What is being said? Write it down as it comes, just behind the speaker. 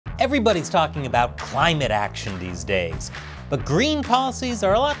Everybody's talking about climate action these days, but green policies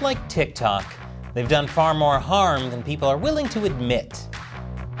are a lot like TikTok. They've done far more harm than people are willing to admit.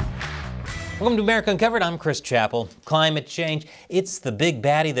 Welcome to America Uncovered. I'm Chris Chappell. Climate change, it's the big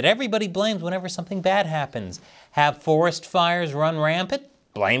baddie that everybody blames whenever something bad happens. Have forest fires run rampant?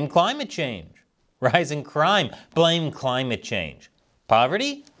 Blame climate change. Rising crime? Blame climate change.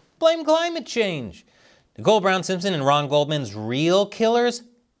 Poverty? Blame climate change. Nicole Brown Simpson and Ron Goldman's real killers?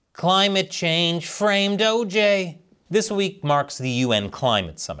 Climate change framed OJ. This week marks the UN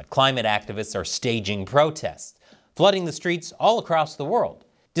Climate Summit. Climate activists are staging protests, flooding the streets all across the world,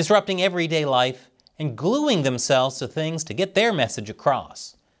 disrupting everyday life, and gluing themselves to things to get their message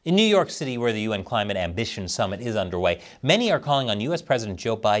across. In New York City, where the UN Climate Ambition Summit is underway, many are calling on U.S. President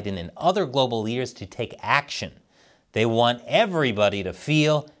Joe Biden and other global leaders to take action. They want everybody to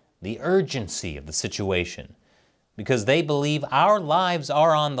feel the urgency of the situation, because they believe our lives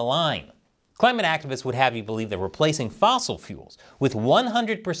are on the line. Climate activists would have you believe that replacing fossil fuels with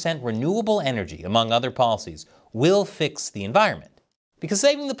 100% renewable energy, among other policies, will fix the environment. Because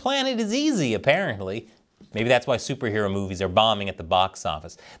saving the planet is easy, apparently. Maybe that's why superhero movies are bombing at the box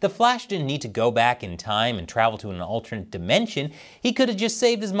office. The Flash didn't need to go back in time and travel to an alternate dimension. He could have just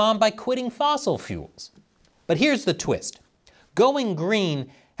saved his mom by quitting fossil fuels. But here's the twist. Going green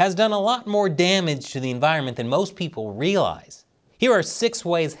has done a lot more damage to the environment than most people realize. Here are 6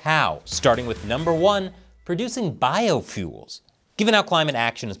 ways how, starting with number 1, producing biofuels. Given how climate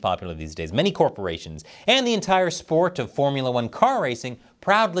action is popular these days, many corporations and the entire sport of Formula One car racing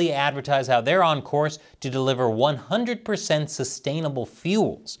proudly advertise how they're on course to deliver 100% sustainable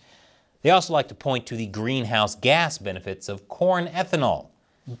fuels. They also like to point to the greenhouse gas benefits of corn ethanol.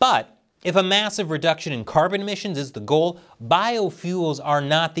 But if a massive reduction in carbon emissions is the goal, biofuels are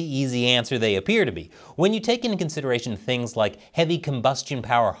not the easy answer they appear to be. When you take into consideration things like heavy combustion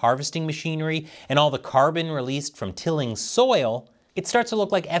power harvesting machinery and all the carbon released from tilling soil, it starts to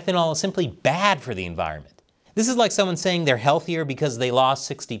look like ethanol is simply bad for the environment. This is like someone saying they're healthier because they lost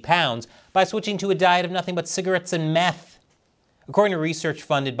 60 pounds by switching to a diet of nothing but cigarettes and meth. According to research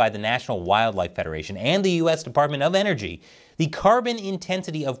funded by the National Wildlife Federation and the U.S. Department of Energy, the carbon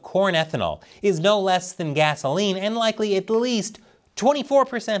intensity of corn ethanol is no less than gasoline and likely at least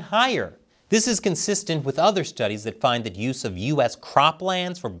 24% higher. This is consistent with other studies that find that use of U.S.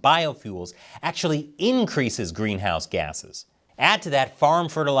 croplands for biofuels actually increases greenhouse gases. Add to that farm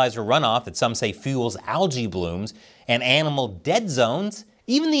fertilizer runoff that some say fuels algae blooms and animal dead zones.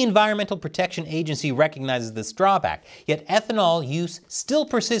 Even the Environmental Protection Agency recognizes this drawback, yet ethanol use still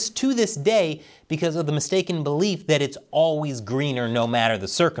persists to this day because of the mistaken belief that it's always greener no matter the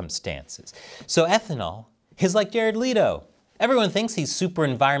circumstances. So ethanol is like Jared Leto. Everyone thinks he's super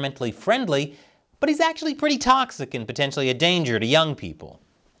environmentally friendly, but he's actually pretty toxic and potentially a danger to young people.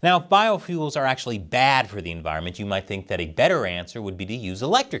 Now, if biofuels are actually bad for the environment, you might think that a better answer would be to use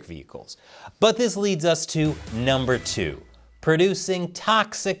electric vehicles. But this leads us to number 2. Producing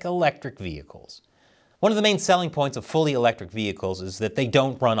toxic electric vehicles. One of the main selling points of fully electric vehicles is that they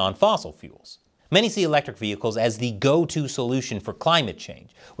don't run on fossil fuels. Many see electric vehicles as the go-to solution for climate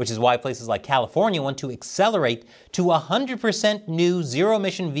change, which is why places like California want to accelerate to 100% new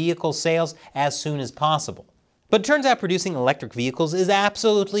zero-emission vehicle sales as soon as possible. But it turns out producing electric vehicles is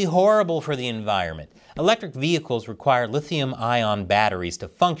absolutely horrible for the environment. Electric vehicles require lithium-ion batteries to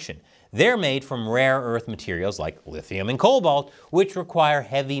function. They're made from rare earth materials like lithium and cobalt, which require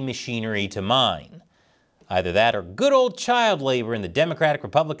heavy machinery to mine. Either that or good old child labor in the Democratic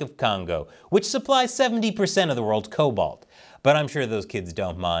Republic of Congo, which supplies 70% of the world's cobalt. But I'm sure those kids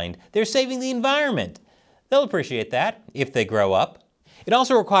don't mind. They're saving the environment. They'll appreciate that if they grow up. It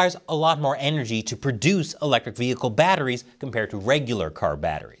also requires a lot more energy to produce electric vehicle batteries compared to regular car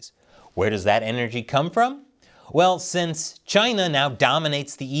batteries. Where does that energy come from? Well, since China now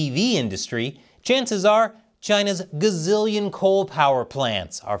dominates the EV industry, chances are China's gazillion coal power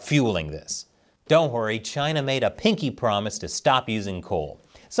plants are fueling this. Don't worry, China made a pinky promise to stop using coal.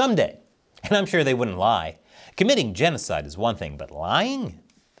 Someday. And I'm sure they wouldn't lie. Committing genocide is one thing, but lying?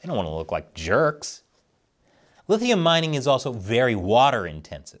 They don't want to look like jerks. Lithium mining is also very water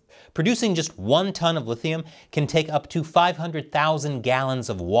intensive. Producing just 1 ton of lithium can take up to 500,000 gallons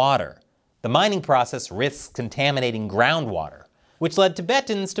of water. The mining process risks contaminating groundwater, which led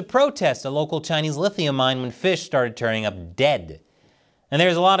Tibetans to protest a local Chinese lithium mine when fish started turning up dead. And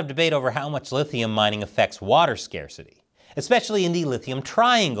there's a lot of debate over how much lithium mining affects water scarcity, especially in the lithium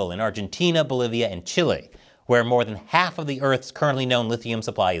triangle in Argentina, Bolivia, and Chile, where more than half of the Earth's currently known lithium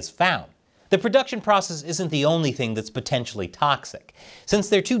supply is found. The production process isn't the only thing that's potentially toxic. Since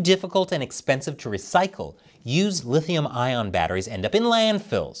they're too difficult and expensive to recycle, used lithium-ion batteries end up in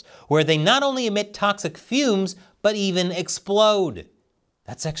landfills, where they not only emit toxic fumes, but even explode.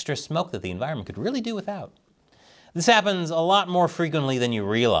 That's extra smoke that the environment could really do without. This happens a lot more frequently than you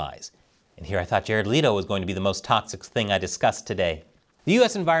realize. And here I thought Jared Leto was going to be the most toxic thing I discussed today. The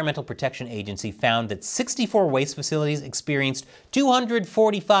U.S. Environmental Protection Agency found that 64 waste facilities experienced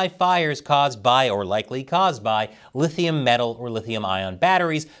 245 fires caused by, or likely caused by, lithium metal or lithium-ion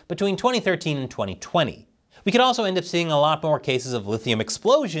batteries between 2013 and 2020. We could also end up seeing a lot more cases of lithium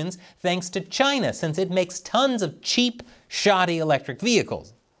explosions thanks to China, since it makes tons of cheap, shoddy electric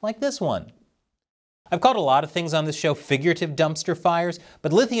vehicles, like this one. I've called a lot of things on this show figurative dumpster fires,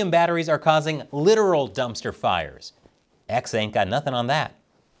 but lithium batteries are causing literal dumpster fires. X ain't got nothing on that.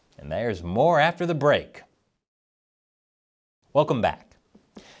 And there's more after the break. Welcome back.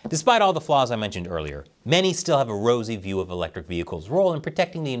 Despite all the flaws I mentioned earlier, many still have a rosy view of electric vehicles' role in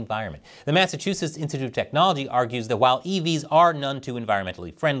protecting the environment. The Massachusetts Institute of Technology argues that while EVs are none too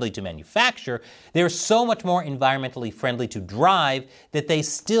environmentally friendly to manufacture, they're so much more environmentally friendly to drive that they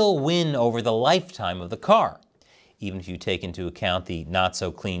still win over the lifetime of the car, even if you take into account the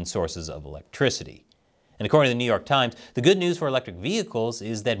not-so-clean sources of electricity. And according to the New York Times, the good news for electric vehicles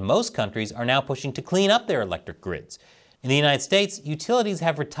is that most countries are now pushing to clean up their electric grids. In the United States, utilities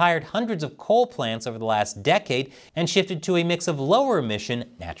have retired hundreds of coal plants over the last decade and shifted to a mix of lower emission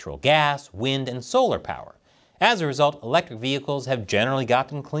natural gas, wind, and solar power. As a result, electric vehicles have generally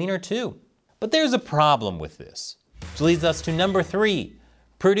gotten cleaner too. But there's a problem with this, which leads us to number 3,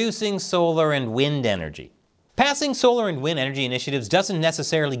 producing solar and wind energy. Passing solar and wind energy initiatives doesn't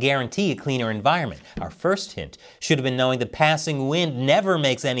necessarily guarantee a cleaner environment. Our first hint should have been knowing that passing wind never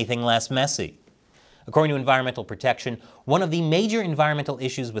makes anything less messy. According to Environmental Protection, one of the major environmental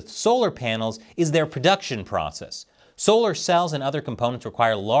issues with solar panels is their production process. Solar cells and other components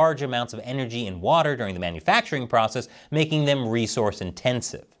require large amounts of energy and water during the manufacturing process, making them resource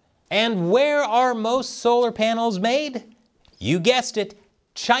intensive. And where are most solar panels made? You guessed it,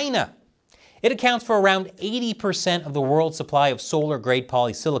 China. It accounts for around 80% of the world's supply of solar-grade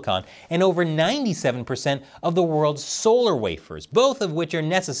polysilicon and over 97% of the world's solar wafers, both of which are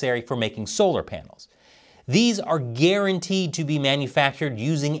necessary for making solar panels. These are guaranteed to be manufactured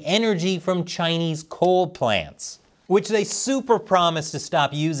using energy from Chinese coal plants, which they super promise to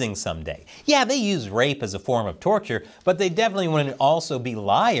stop using someday. Yeah, they use rape as a form of torture, but they definitely wouldn't also be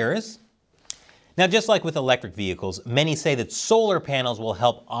liars. Now, just like with electric vehicles, many say that solar panels will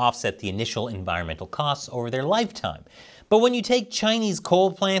help offset the initial environmental costs over their lifetime. But when you take Chinese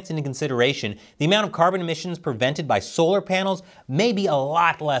coal plants into consideration, the amount of carbon emissions prevented by solar panels may be a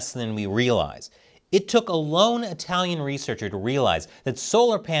lot less than we realize. It took a lone Italian researcher to realize that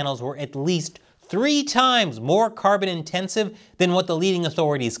solar panels were at least 3 times more carbon intensive than what the leading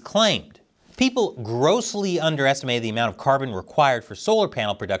authorities claimed. People grossly underestimated the amount of carbon required for solar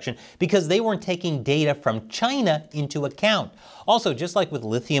panel production because they weren't taking data from China into account. Also, just like with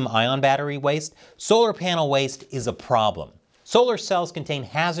lithium-ion battery waste, solar panel waste is a problem. Solar cells contain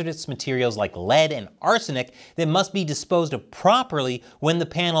hazardous materials like lead and arsenic that must be disposed of properly when the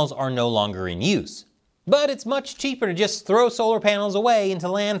panels are no longer in use. But it's much cheaper to just throw solar panels away into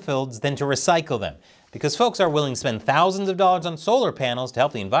landfills than to recycle them, because folks are willing to spend thousands of dollars on solar panels to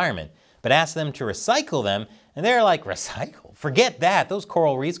help the environment, but ask them to recycle them, and they're like, recycle? Forget that, those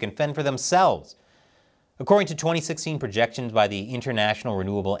coral reefs can fend for themselves. According to 2016 projections by the International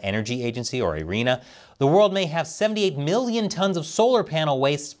Renewable Energy Agency, or IRENA, the world may have 78 million tons of solar panel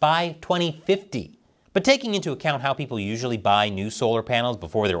waste by 2050. But taking into account how people usually buy new solar panels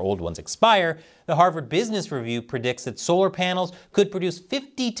before their old ones expire, the Harvard Business Review predicts that solar panels could produce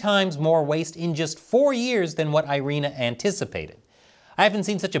 50 times more waste in just 4 years than what IRENA anticipated. I haven't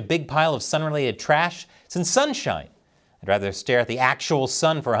seen such a big pile of sun-related trash since sunshine. I'd rather stare at the actual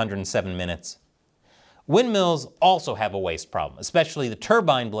sun for 107 minutes. Windmills also have a waste problem, especially the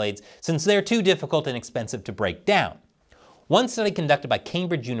turbine blades, since they're too difficult and expensive to break down. One study conducted by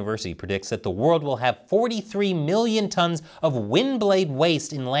Cambridge University predicts that the world will have 43 million tons of wind blade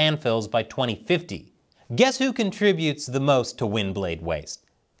waste in landfills by 2050. Guess who contributes the most to wind blade waste?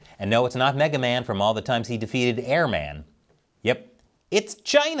 And no, it's not Mega Man from all the times he defeated Airman. Yep, it's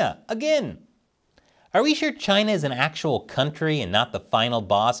China again. Are we sure China is an actual country and not the final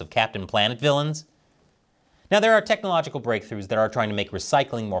boss of Captain Planet villains? Now, there are technological breakthroughs that are trying to make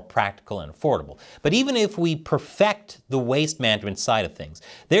recycling more practical and affordable. But even if we perfect the waste management side of things,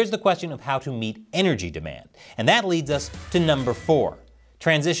 there's the question of how to meet energy demand. And that leads us to number 4,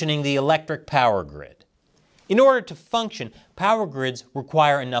 transitioning the electric power grid. In order to function, power grids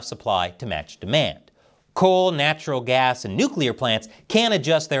require enough supply to match demand. Coal, natural gas, and nuclear plants can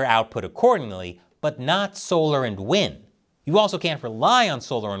adjust their output accordingly, but not solar and wind. You also can't rely on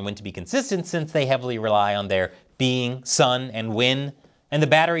solar and wind to be consistent since they heavily rely on their being sun and wind, and the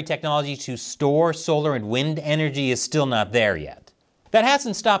battery technology to store solar and wind energy is still not there yet. That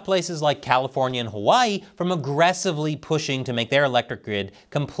hasn't stopped places like California and Hawaii from aggressively pushing to make their electric grid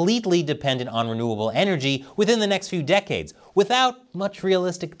completely dependent on renewable energy within the next few decades, without much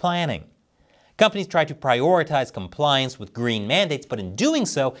realistic planning. Companies try to prioritize compliance with green mandates, but in doing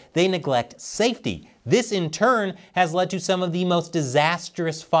so, they neglect safety. This in turn has led to some of the most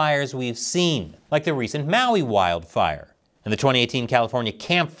disastrous fires we've seen, like the recent Maui wildfire and the 2018 California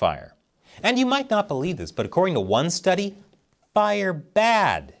Camp Fire. And you might not believe this, but according to one study, fire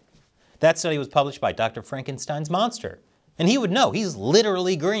bad. That study was published by Dr. Frankenstein's monster, and he would know, he's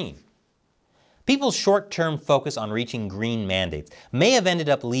literally green. People's short-term focus on reaching green mandates may have ended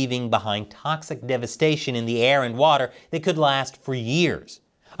up leaving behind toxic devastation in the air and water that could last for years.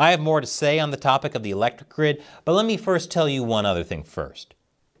 I have more to say on the topic of the electric grid, but let me first tell you one other thing first,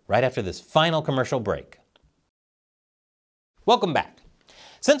 right after this final commercial break. Welcome back.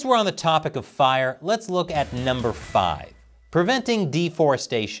 Since we're on the topic of fire, let's look at number 5, preventing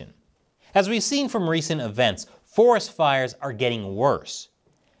deforestation. As we've seen from recent events, forest fires are getting worse.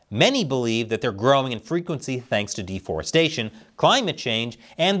 Many believe that they're growing in frequency thanks to deforestation, climate change,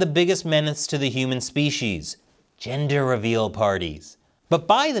 and the biggest menace to the human species, gender reveal parties. But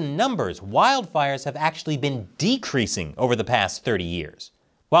by the numbers, wildfires have actually been decreasing over the past 30 years.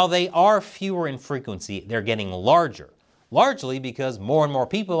 While they are fewer in frequency, they're getting larger, largely because more and more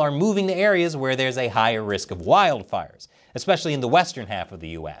people are moving to areas where there's a higher risk of wildfires, especially in the western half of the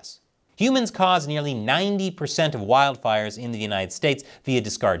US. Humans cause nearly 90% of wildfires in the United States via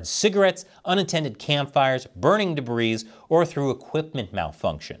discarded cigarettes, unattended campfires, burning debris, or through equipment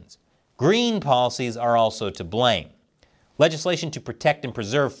malfunctions. Green policies are also to blame. Legislation to protect and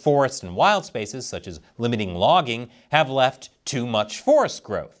preserve forests and wild spaces, such as limiting logging, have left too much forest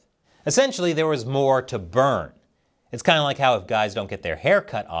growth. Essentially, there was more to burn. It's kind of like how if guys don't get their hair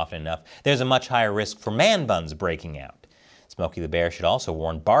cut often enough, there's a much higher risk for man buns breaking out. Smokey the Bear should also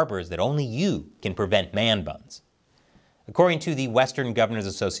warn barbers that only you can prevent man buns. According to the Western Governors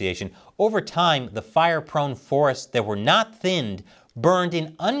Association, over time, the fire-prone forests that were not thinned burned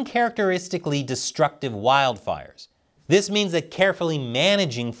in uncharacteristically destructive wildfires. This means that carefully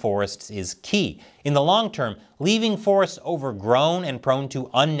managing forests is key. In the long term, leaving forests overgrown and prone to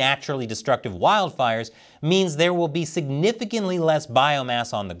unnaturally destructive wildfires means there will be significantly less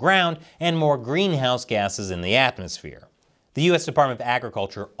biomass on the ground and more greenhouse gases in the atmosphere. The U.S. Department of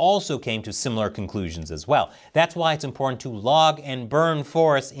Agriculture also came to similar conclusions as well. That's why it's important to log and burn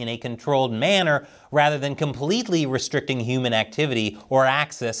forests in a controlled manner rather than completely restricting human activity or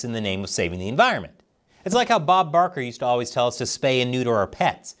access in the name of saving the environment. It's like how Bob Barker used to always tell us to spay and neuter our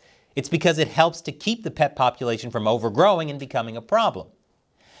pets. It's because it helps to keep the pet population from overgrowing and becoming a problem.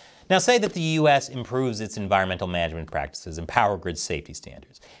 Now, say that the U.S. improves its environmental management practices and power grid safety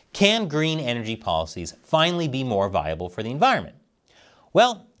standards. Can green energy policies finally be more viable for the environment?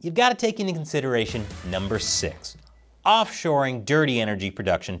 Well, you've got to take into consideration number 6, offshoring dirty energy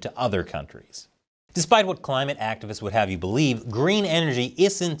production to other countries. Despite what climate activists would have you believe, green energy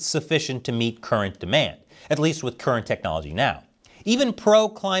isn't sufficient to meet current demand, at least with current technology now. Even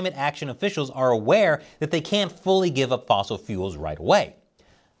pro-climate action officials are aware that they can't fully give up fossil fuels right away.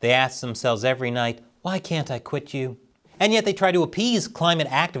 They ask themselves every night, why can't I quit you? And yet they try to appease climate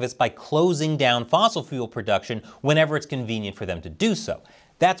activists by closing down fossil fuel production whenever it's convenient for them to do so.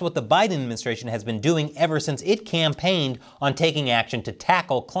 That's what the Biden administration has been doing ever since it campaigned on taking action to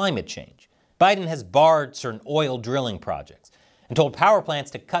tackle climate change. Biden has barred certain oil drilling projects and told power plants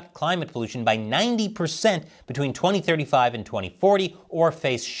to cut climate pollution by 90% between 2035 and 2040 or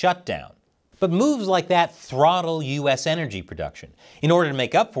face shutdown. But moves like that throttle U.S. energy production. In order to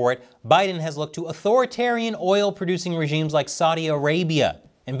make up for it, Biden has looked to authoritarian oil-producing regimes like Saudi Arabia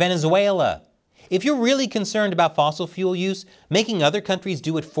and Venezuela. If you're really concerned about fossil fuel use, making other countries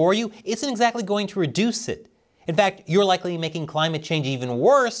do it for you isn't exactly going to reduce it. In fact, you're likely making climate change even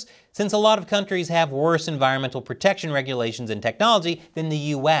worse, since a lot of countries have worse environmental protection regulations and technology than the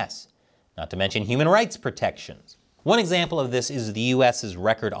U.S., not to mention human rights protections. One example of this is the U.S.'s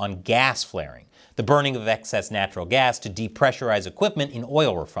record on gas flaring, the burning of excess natural gas to depressurize equipment in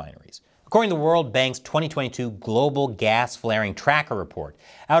oil refineries. According to the World Bank's 2022 Global Gas Flaring Tracker Report,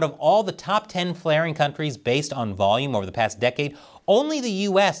 out of all the top 10 flaring countries based on volume over the past decade, only the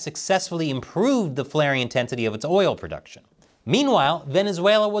U.S. successfully improved the flaring intensity of its oil production. Meanwhile,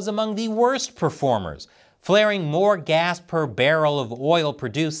 Venezuela was among the worst performers, flaring more gas per barrel of oil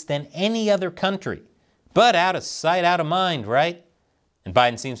produced than any other country. But out of sight, out of mind, right? And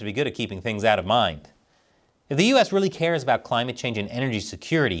Biden seems to be good at keeping things out of mind. If the U.S. really cares about climate change and energy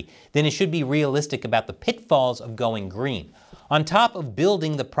security, then it should be realistic about the pitfalls of going green. On top of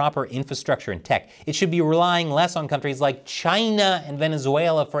building the proper infrastructure and tech, it should be relying less on countries like China and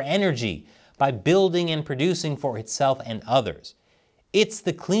Venezuela for energy by building and producing for itself and others. It's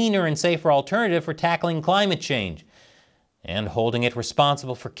the cleaner and safer alternative for tackling climate change and holding it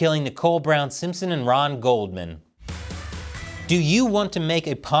responsible for killing Nicole Brown Simpson and Ron Goldman. Do you want to make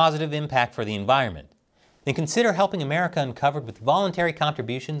a positive impact for the environment? Then consider helping America Uncovered with voluntary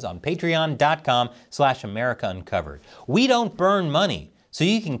contributions on patreon.com/AmericaUncovered. We don't burn money, so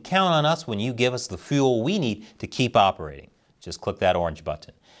you can count on us when you give us the fuel we need to keep operating. Just click that orange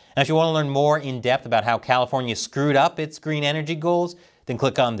button. And if you want to learn more in depth about how California screwed up its green energy goals, then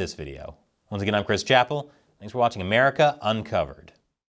click on this video. Once again, I'm Chris Chappell. Thanks for watching America Uncovered.